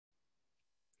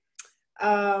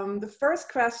The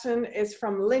first question is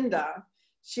from Linda.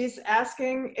 She's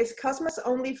asking, is Cosmos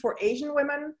only for Asian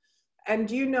women? And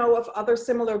do you know of other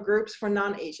similar groups for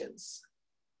non-Asians?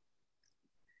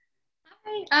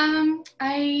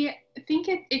 I think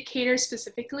it caters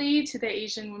specifically to the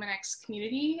Asian Women X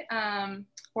community,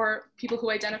 or people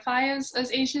who identify as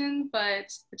Asian,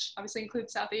 but which obviously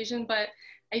includes South Asian, but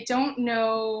I don't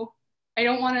know, I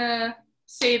don't want to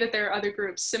say that there are other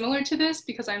groups similar to this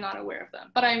because I'm not aware of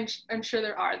them, but I'm sure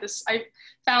there are. I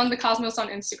found the Cosmos on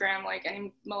Instagram like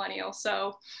any millennial,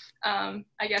 so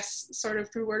I guess sort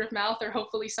of through word of mouth, or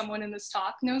hopefully someone in this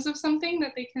talk knows of something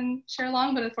that they can share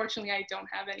along, but unfortunately I don't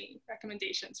have any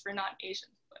recommendations for non-Asian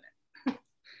women.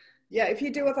 Yeah, if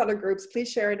you do with other groups, please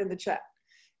share it in the chat.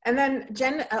 And then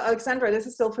Jen, Alexandra, this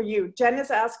is still for you. Jen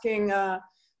is asking,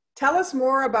 tell us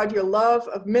more about your love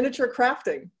of miniature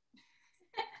crafting.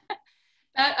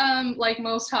 That, like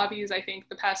most hobbies, I think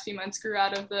the past few months grew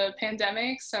out of the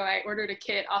pandemic. So I ordered a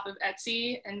kit off of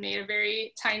Etsy and made a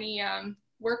very tiny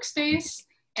workspace.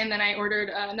 And then I ordered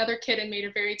another kit and made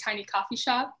a very tiny coffee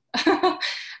shop.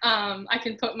 I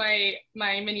can put my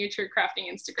miniature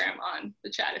crafting Instagram on the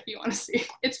chat if you want to see.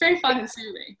 It's very fun and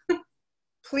soothing.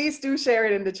 Please do share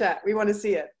it in the chat. We want to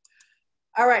see it.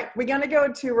 All right, we're going to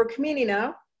go to Rukmini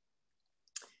now.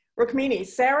 Rukmini,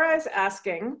 Sarah is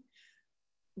asking,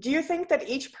 do you think that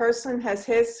each person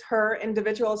has her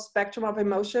individual spectrum of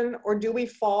emotion, or do we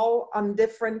fall on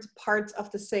different parts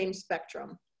of the same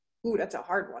spectrum? Ooh, that's a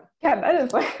hard one. Yeah, that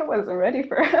is like, I wasn't ready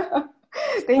for.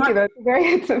 Thank you.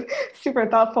 It's a super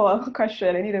thoughtful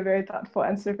question. I need a very thoughtful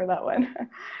answer for that one.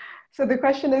 So the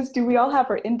question is, do we all have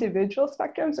our individual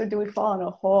spectrums, or do we fall on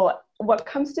a whole? What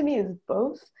comes to me is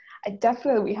both.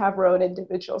 We have our own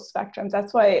individual spectrums.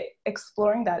 That's why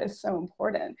exploring that is so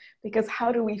important, because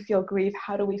how do we feel grief?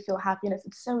 How do we feel happiness?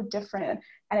 It's so different.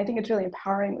 And I think it's really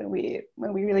empowering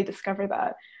when we really discover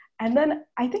that. And then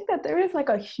I think that there is like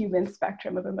a human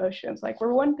spectrum of emotions. Like,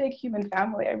 we're one big human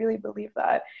family. I really believe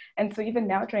that. And so even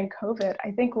now during COVID,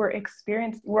 I think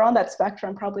we're on that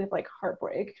spectrum probably of like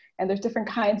heartbreak, and there's different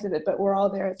kinds of it, but we're all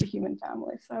there as a human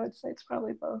family. So I would say it's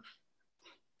probably both.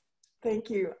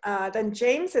 Thank you. Then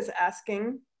James is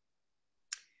asking,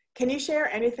 can you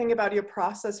share anything about your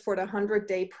process for the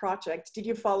 100-day project? Did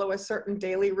you follow a certain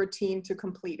daily routine to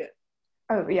complete it?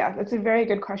 Oh yeah, that's a very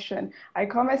good question. I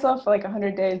call myself like a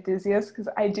 100-day enthusiast because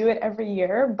I do it every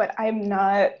year, but I'm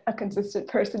not a consistent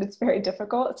person. It's very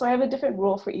difficult. So I have a different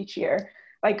rule for each year.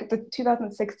 Like the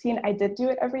 2016, I did do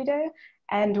it every day.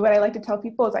 And what I like to tell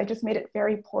people is I just made it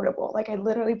very portable. Like, I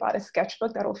literally bought a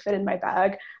sketchbook that'll fit in my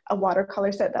bag, a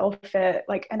watercolor set that'll fit,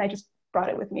 and I just brought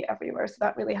it with me everywhere. So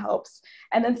that really helps.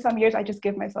 And then some years I just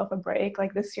give myself a break.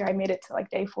 Like this year I made it to like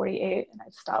day 48 and I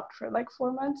stopped for like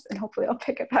 4 months, and hopefully I'll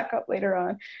pick it back up later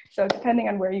on. So depending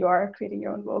on where you are, creating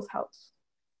your own rules helps.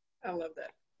 I love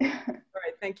that. All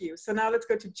right, thank you. So now let's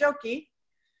go to Joki.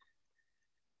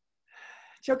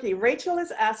 Joki, Rachel is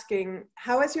asking,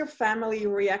 how has your family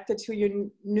reacted to your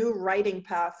new writing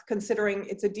path, considering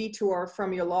it's a detour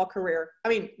from your law career? I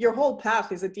mean, your whole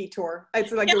path is a detour.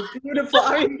 It's like a beautiful,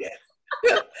 I mean,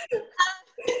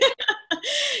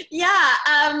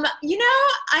 yeah, you know,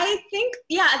 I think,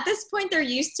 yeah, at this point they're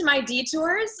used to my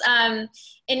detours.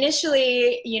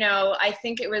 Initially, you know, I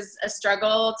think it was a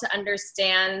struggle to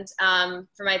understand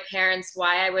for my parents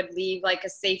why I would leave like a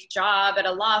safe job at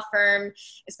a law firm,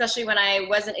 especially when I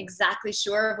wasn't exactly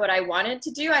sure of what I wanted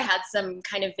to do. I had some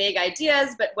kind of vague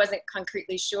ideas, but wasn't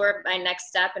concretely sure of my next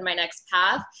step and my next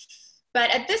path. But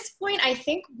at this point, I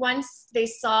think once they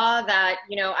saw that,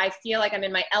 you know, I feel like I'm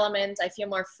in my element, I feel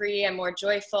more free, I'm more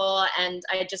joyful, and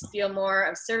I just feel more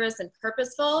of service and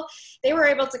purposeful, they were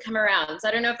able to come around. So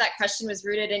I don't know if that question was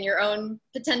rooted in your own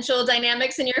potential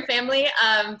dynamics in your family,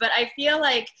 but I feel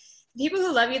like people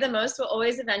who love you the most will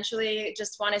always eventually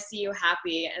just want to see you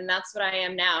happy. And that's what I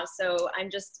am now. So I'm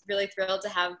just really thrilled to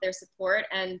have their support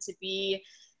and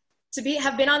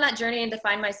have been on that journey and to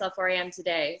find myself where I am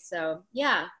today. So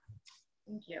yeah.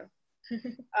 Thank you.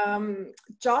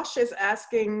 Josh is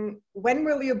asking, when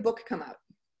will your book come out?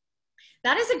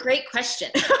 That is a great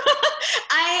question.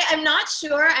 I am not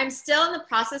sure. I'm still in the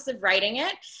process of writing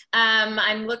it.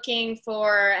 I'm looking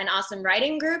for an awesome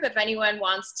writing group. If anyone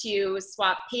wants to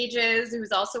swap pages,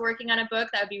 who's also working on a book,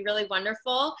 that would be really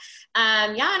wonderful.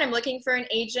 Yeah, and I'm looking for an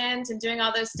agent and doing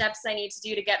all those steps I need to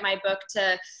do to get my book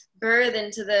to birth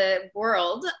into the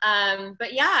world.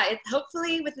 But yeah,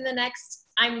 hopefully within the next,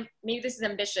 maybe this is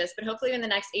ambitious, but hopefully in the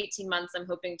next 18 months, I'm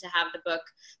hoping to have the book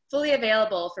fully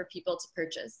available for people to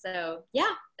purchase. So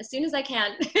yeah, as soon as I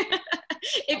can.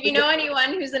 If you know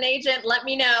anyone who's an agent, let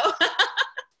me know.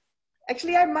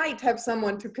 Actually, I might have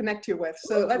someone to connect you with.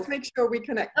 So let's make sure we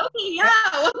connect. Okay, yeah,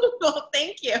 wonderful.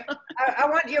 Thank you. I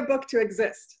want your book to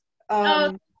exist.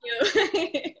 Oh,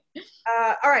 thank you.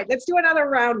 All right, let's do another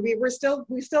round. We still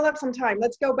have some time.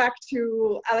 Let's go back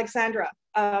to Alexandra.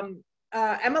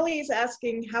 Emily is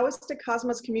asking, how is the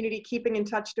Cosmos community keeping in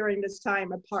touch during this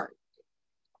time apart?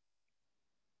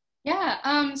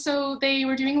 Yeah, so they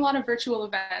were doing a lot of virtual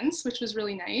events, which was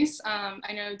really nice.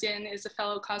 I know Din is a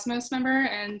fellow Cosmos member,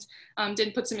 and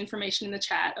Din put some information in the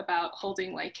chat about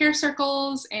holding like care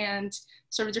circles and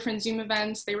sort of different Zoom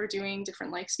events. They were doing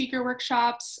different like speaker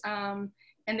workshops, and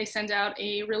they send out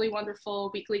a really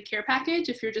wonderful weekly care package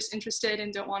if you're just interested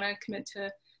and don't want to commit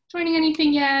to joining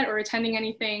anything yet or attending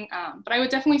anything. But I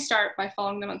would definitely start by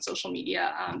following them on social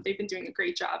media. They've been doing a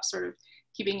great job sort of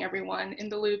keeping everyone in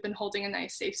the loop and holding a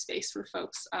nice safe space for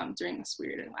folks during this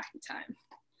weird and wacky time.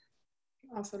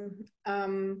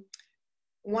 Awesome.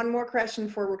 One more question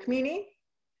for Rukmini.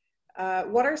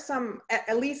 What are some,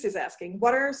 Elise is asking,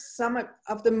 what are some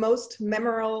of the most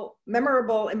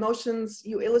memorable emotions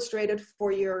you illustrated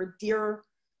for your Dear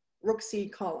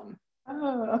Rooksy column?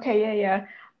 Oh, okay, yeah.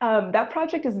 That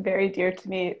project is very dear to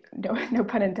me, no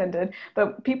pun intended,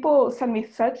 but people send me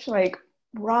such like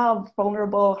raw,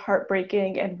 vulnerable,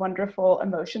 heartbreaking, and wonderful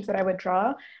emotions that I would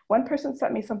draw. One person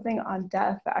sent me something on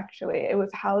death, actually. It was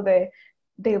how they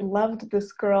loved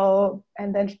this girl,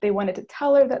 and then they wanted to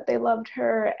tell her that they loved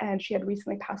her, and she had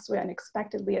recently passed away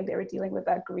unexpectedly, and they were dealing with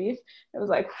that grief. It was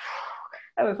like,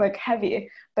 that was like heavy,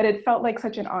 but it felt like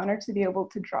such an honor to be able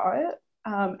to draw it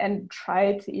and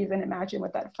try to even imagine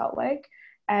what that felt like.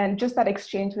 And just that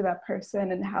exchange with that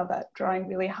person and how that drawing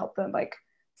really helped them like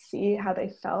see how they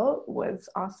felt was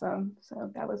awesome.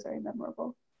 So that was very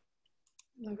memorable.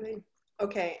 Lovely.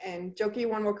 Okay, and Joki,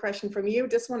 one more question from you.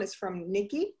 This one is from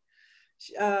Nikki.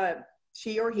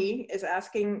 She or he is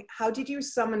asking, how did you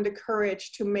summon the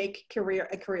courage to make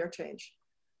a career change?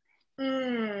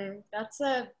 That's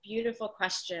a beautiful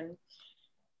question.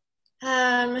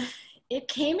 It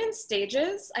came in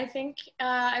stages, I think,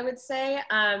 I would say.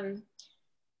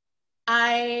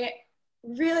 I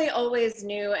really always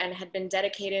knew and had been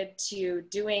dedicated to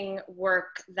doing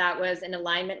work that was in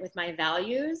alignment with my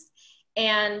values.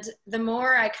 And the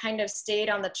more I kind of stayed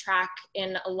on the track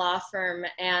in a law firm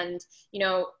and,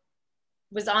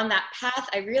 was on that path,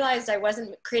 I realized I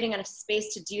wasn't creating enough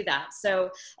space to do that.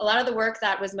 So a lot of the work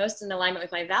that was most in alignment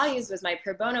with my values was my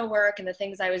pro bono work and the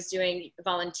things I was doing,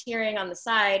 volunteering on the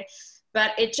side.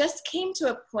 But it just came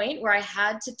to a point where I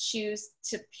had to choose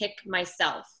to pick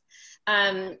myself.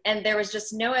 And there was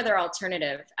just no other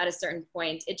alternative at a certain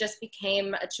point. It just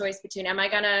became a choice between, am I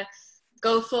gonna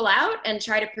go full out and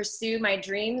try to pursue my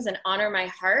dreams and honor my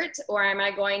heart, or am I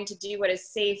going to do what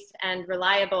is safe and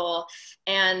reliable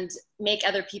and make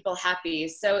other people happy?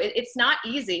 So it's not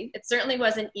easy. It certainly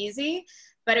wasn't easy,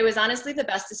 but it was honestly the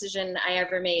best decision I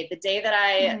ever made. The day that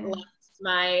I left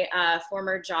my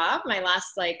former job, my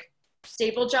last like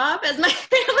stable job, as my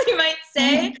family might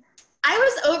say, I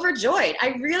was overjoyed.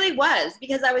 I really was,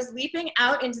 because I was leaping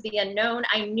out into the unknown.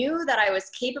 I knew that I was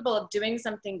capable of doing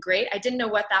something great. I didn't know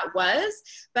what that was,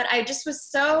 but I just was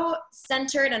so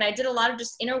centered, and I did a lot of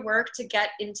just inner work to get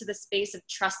into the space of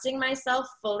trusting myself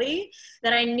fully,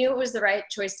 that I knew it was the right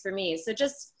choice for me. So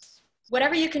just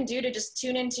whatever you can do to just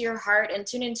tune into your heart and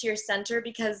tune into your center,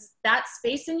 because that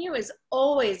space in you is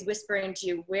always whispering to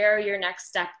you where your next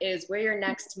step is, where your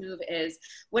next move is,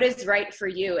 what is right for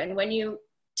you. And when you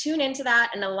tune into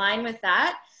that and align with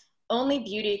that, only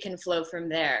beauty can flow from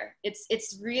there.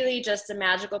 It's really just a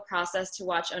magical process to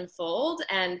watch unfold.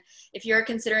 And if you're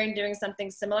considering doing something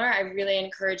similar, I really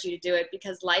encourage you to do it,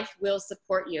 because life will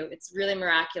support you. It's really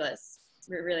miraculous.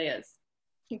 It really is.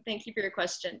 Thank you for your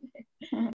question.